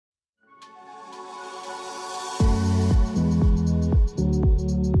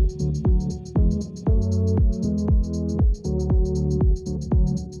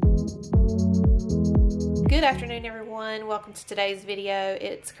afternoon, everyone. Welcome to today's video.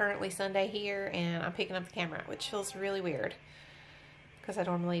 It's currently Sunday here and I'm picking up the camera, which feels really weird because I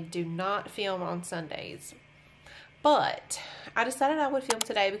normally do not film on Sundays. But I decided I would film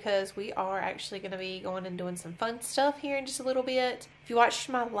today because we are actually going to be going and doing some fun stuff here in just a little bit. If you watched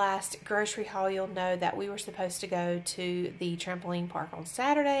my last grocery haul, you'll know that we were supposed to go to the trampoline park on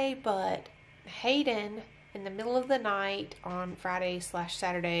Saturday, but Hayden, in the middle of the night on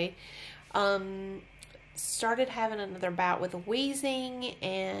Friday/Saturday, started having another bout with wheezing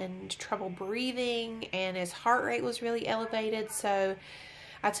and trouble breathing, and his heart rate was really elevated. So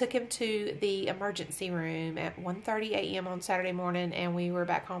I took him to the emergency room at 1:30 a.m. on Saturday morning, and we were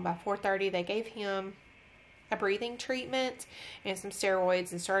back home by 4:30. They gave him a breathing treatment and some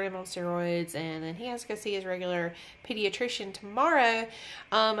steroids and started him on steroids, and then he has to go see his regular pediatrician tomorrow.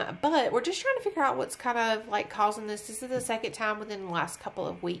 But we're just trying to figure out what's kind of like causing this. This is the second time within the last couple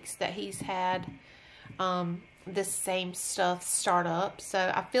of weeks that he's had this same stuff start up.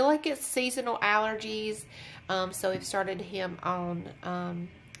 So I feel like it's seasonal allergies. So we've started him on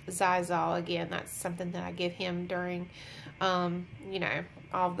Zizal again. That's something that I give him during you know,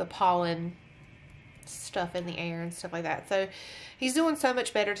 all the pollen stuff in the air and stuff like that. So he's doing so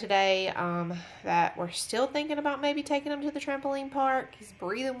much better today that we're still thinking about maybe taking him to the trampoline park. He's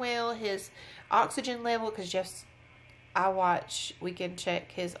breathing well. His oxygen level, because we can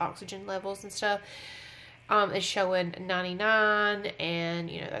check his oxygen levels and stuff, is showing 99, and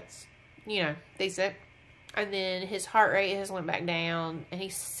you know, that's, you know, decent. And then his heart rate has went back down, and he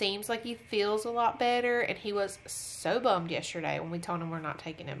seems like he feels a lot better. And he was so bummed yesterday when we told him we're not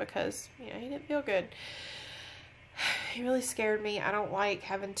taking him because, you know, he didn't feel good. He really scared me. I don't like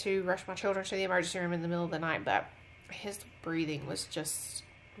having to rush my children to the emergency room in the middle of the night, but his breathing was just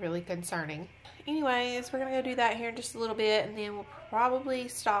really concerning. Anyways, we're going to go do that here in just a little bit, and then we'll probably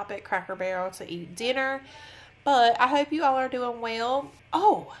stop at Cracker Barrel to eat dinner. But I hope you all are doing well.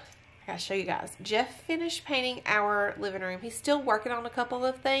 Oh, I gotta show you guys. Jeff finished painting our living room. He's still working on a couple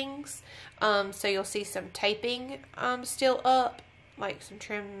of things. So you'll see some taping still up, like some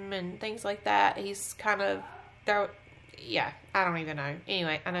trim and things like that. He's kind of, yeah, I don't even know.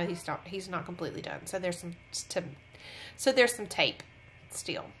 Anyway, I know he's not completely done. So there's some tape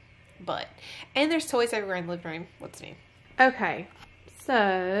still. And there's toys everywhere in the living room. What's new? Okay,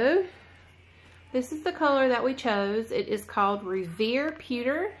 so this is the color that we chose. It is called Revere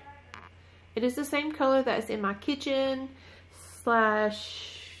Pewter. It is the same color that's in my kitchen /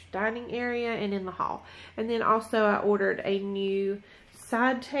 dining area and in the hall. And then also I ordered a new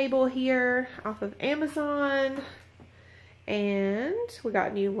side table here off of Amazon. And we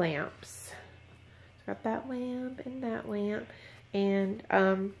got new lamps. Got that lamp and that lamp. And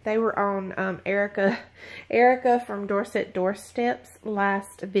they were on Erica from Dorset Doorsteps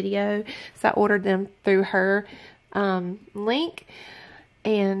last video. So I ordered them through her link.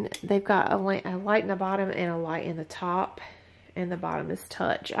 And they've got a light in the bottom and a light in the top. And the bottom is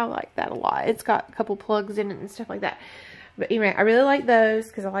touch. I like that a lot. It's got a couple plugs in it and stuff like that. But anyway, I really like those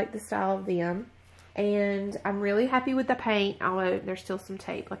because I like the style of them. And I'm really happy with the paint, although there's still some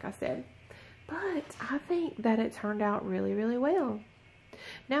tape, like I said. But I think that it turned out really, really well.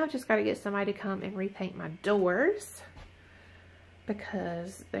 Now I just got to get somebody to come and repaint my doors,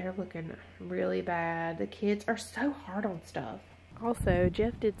 because they're looking really bad. The kids are so hard on stuff. Also,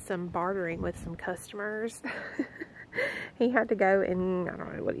 Jeff did some bartering with some customers. He had to go and, I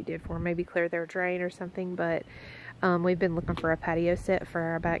don't know what he did for them, maybe clear their drain or something, but we've been looking for a patio set for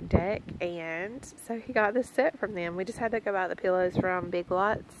our back deck, and so he got this set from them. We just had to go buy the pillows from Big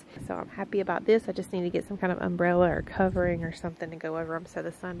Lots, so I'm happy about this. I just need to get some kind of umbrella or covering or something to go over them so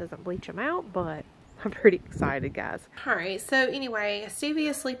the sun doesn't bleach them out, but I'm pretty excited, guys. Alright, so anyway, Stevie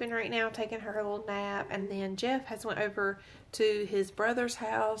is sleeping right now, taking her little nap, and then Jeff has went over to his brother's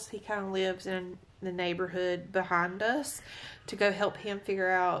house. He kind of lives in the neighborhood behind us, to go help him figure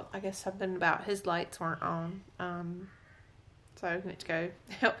out, I guess, something about his lights weren't on. So I went to go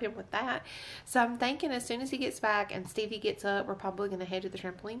help him with that. So I'm thinking as soon as he gets back and Stevie gets up, we're probably going to head to the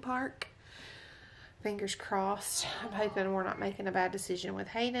trampoline park. Fingers crossed. I'm hoping we're not making a bad decision with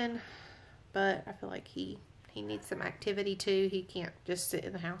Hayden. But I feel like he needs some activity too. He can't just sit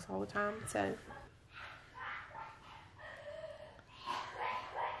in the house all the time. So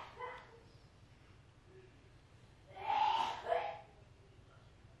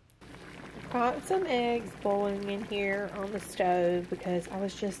got some eggs boiling in here on the stove because I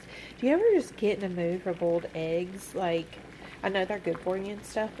was just, do you ever just get in the mood for boiled eggs? Like, I know they're good for you and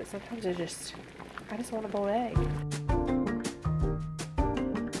stuff, but sometimes I just want a boiled egg.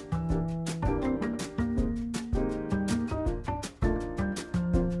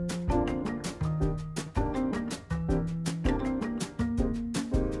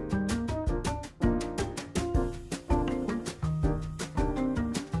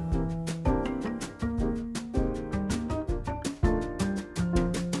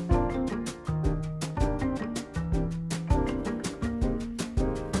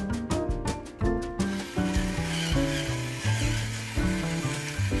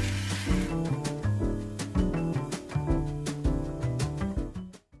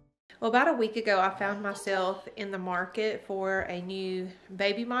 Well, about a week ago, I found myself in the market for a new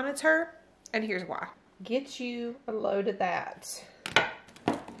baby monitor, and here's why. Get you a load of that.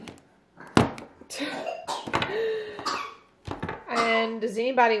 And does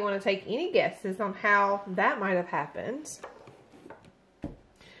anybody want to take any guesses on how that might have happened?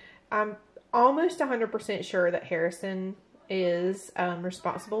 I'm almost 100% sure that Harrison is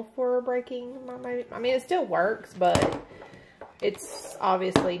responsible for breaking my baby. I mean, it still works, but it's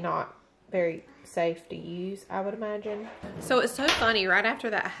obviously not very safe to use, I would imagine. So it's so funny, right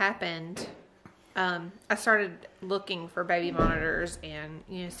after that happened, I started looking for baby monitors and,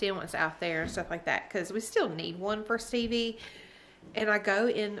 you know, seeing what's out there and stuff like that, because we still need one for Stevie. And I go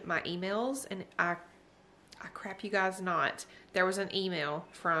in my emails, and I crap you guys not, there was an email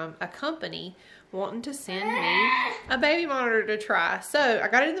from a company wanting to send me a baby monitor to try. So I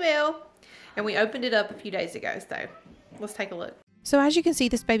got it in the mail, and we opened it up a few days ago. So let's take a look. So as you can see,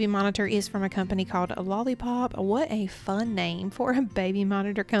 this baby monitor is from a company called Lollipop. What a fun name for a baby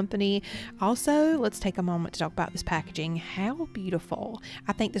monitor company. Also, let's take a moment to talk about this packaging. How beautiful.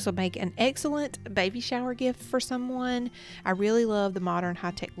 I think this will make an excellent baby shower gift for someone. I really love the modern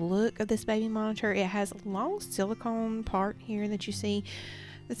high-tech look of this baby monitor. It has a long silicone part here that you see.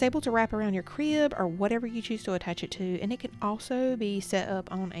 It's able to wrap around your crib or whatever you choose to attach it to, and it can also be set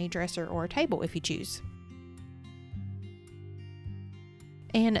up on a dresser or a table if you choose.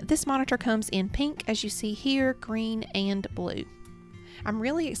 And this monitor comes in pink, as you see here, green, and blue. I'm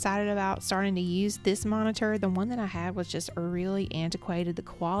really excited about starting to use this monitor. The one that I had was just really antiquated. The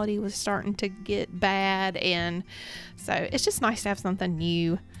quality was starting to get bad, and so it's just nice to have something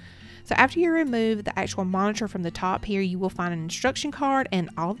new. So after you remove the actual monitor from the top here, you will find an instruction card and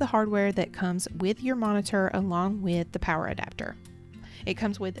all of the hardware that comes with your monitor, along with the power adapter. It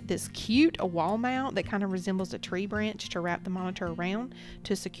comes with this cute wall mount that kind of resembles a tree branch to wrap the monitor around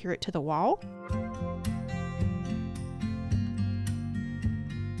to secure it to the wall.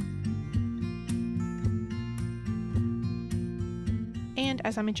 And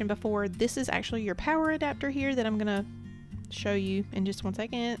as I mentioned before, this is actually your power adapter here that I'm going to show you in just one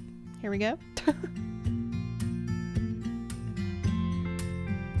second. Here we go.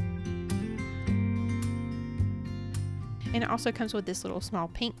 And it also comes with this little small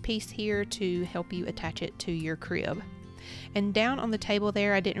pink piece here to help you attach it to your crib. And down on the table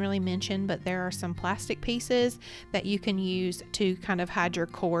there, I didn't really mention, but there are some plastic pieces that you can use to kind of hide your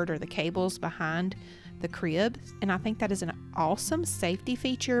cord or the cables behind the crib. And I think that is an awesome safety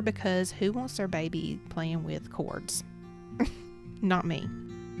feature, because who wants their baby playing with cords? Not me.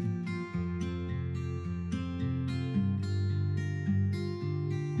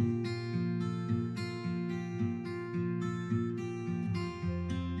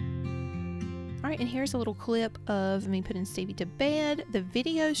 And here's a little clip of me putting Stevie to bed. The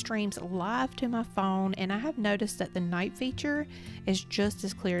video streams live to my phone, and I have noticed that the night feature is just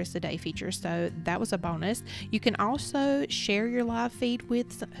as clear as the day feature, so that was a bonus. You can also share your live feed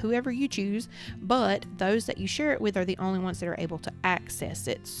with whoever you choose, but those that you share it with are the only ones that are able to access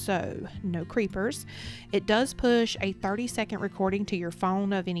it, so no creepers. It does push a 30-second recording to your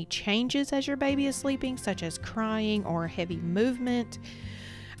phone of any changes as your baby is sleeping, such as crying or heavy movement.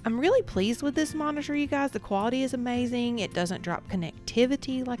 I'm really pleased with this monitor, you guys. The quality is amazing. It doesn't drop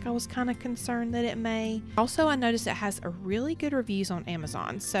connectivity like I was kind of concerned that it may. Also, I noticed it has a really good reviews on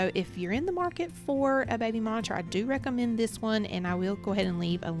Amazon. So if you're in the market for a baby monitor, I do recommend this one, and I will go ahead and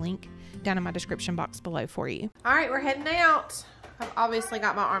leave a link down in my description box below for you. All right, we're heading out. I've obviously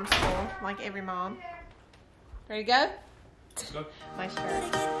got my arms full, like every mom. Ready to go? Let's go. My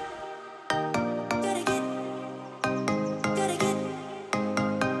shirt.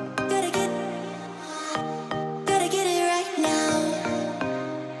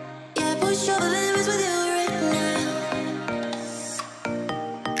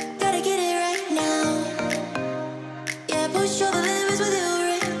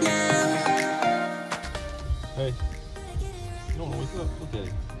 Hey, you don't want to wake up. Look at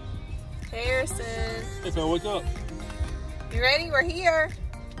it. Harrison. Hey, fella, wake up. You ready? We're here.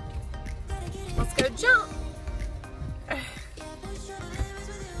 Let's go jump.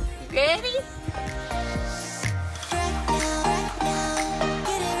 You ready?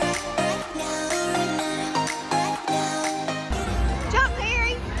 Jump,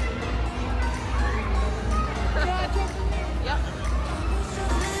 Harry. Yep.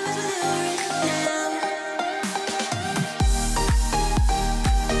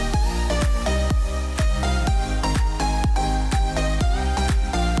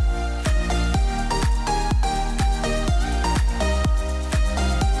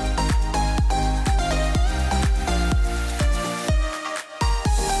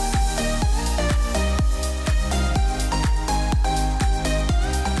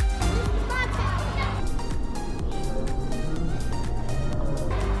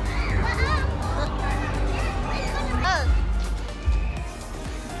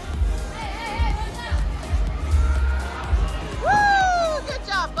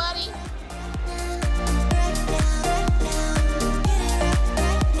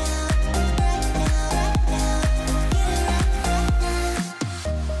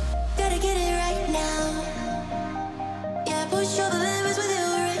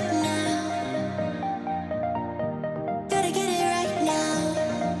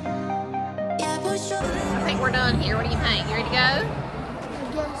 we're done here. What do you think? You ready to go?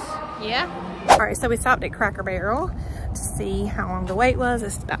 Yes. Yeah? Alright, so we stopped at Cracker Barrel to see how long the wait was.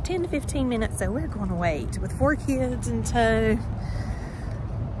 It's about 10 to 15 minutes, so we're going to wait. With 4 kids in tow,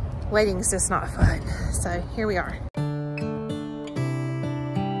 waiting's just not fun. So here we are.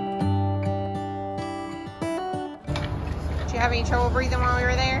 Did you have any trouble breathing while we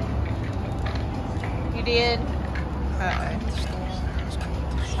were there? You did?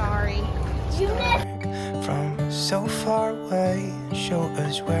 Sorry. From so far away, show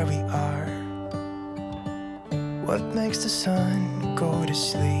us where we are. What makes the sun go to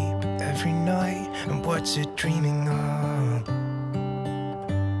sleep every night, and what's it dreaming of?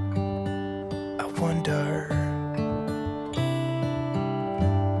 I wonder.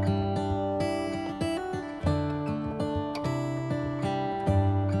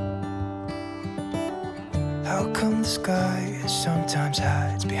 How come the sky sometimes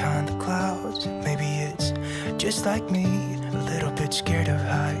hides behind the clouds? Maybe it's just like me, a little bit scared of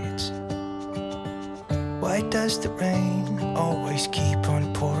heights. Why does the rain always keep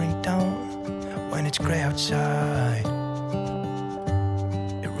on pouring down when it's gray outside?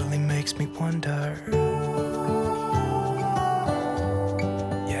 It really makes me wonder.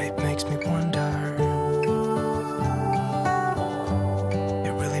 Yeah, it makes me wonder.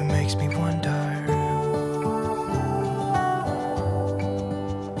 It really makes me wonder.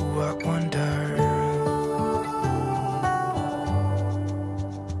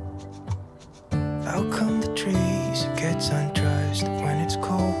 Undressed when it's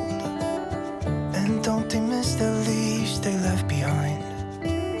cold, and don't they miss the leaves they left behind?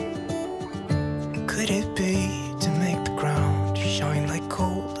 Could it be to make the ground shine like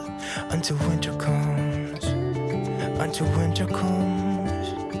gold until winter comes? Until winter comes,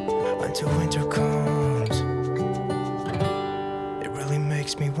 until winter comes. It really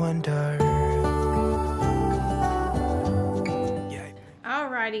makes me wonder.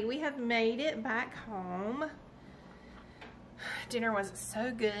 Alrighty, we have made it back home. Dinner was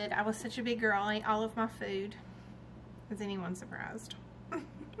so good. I was such a big girl. I ate all of my food. Is anyone surprised?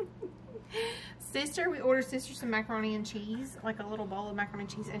 We ordered sister some macaroni and cheese, like a little bowl of macaroni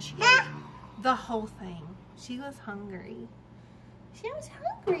and cheese, and she ate the whole thing. She was hungry. She was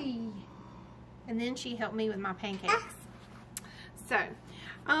hungry. And then she helped me with my pancakes. So,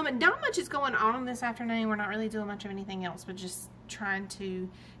 not much is going on this afternoon. We're not really doing much of anything else, but just trying to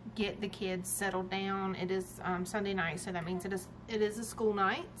get the kids settled down. It is Sunday night, so that means it is a school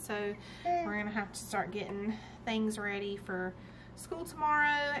night. So we're gonna have to start getting things ready for school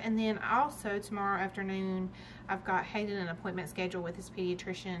tomorrow. And then also tomorrow afternoon, I've got Hayden an appointment scheduled with his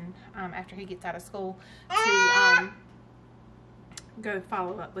pediatrician after he gets out of school to go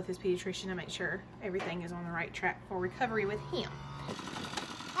follow up with his pediatrician to make sure everything is on the right track for recovery with him.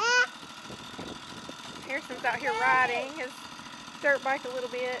 Harrison's out here riding his dirt bike a little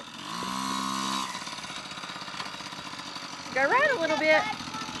bit. Go ride a little bit.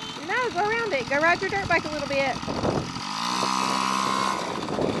 No, go around it. Go ride your dirt bike a little bit.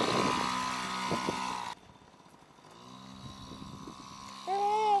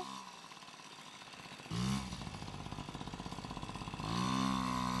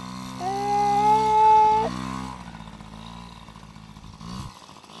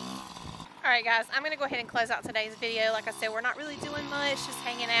 Alright guys, I'm going to go ahead and close out today's video. Like I said, we're not really doing much, just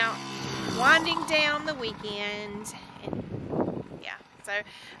hanging out, winding down the weekend. And yeah, so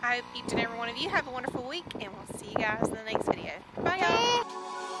I hope each and every one of you have a wonderful week, and we'll see you guys in the next video. Bye y'all!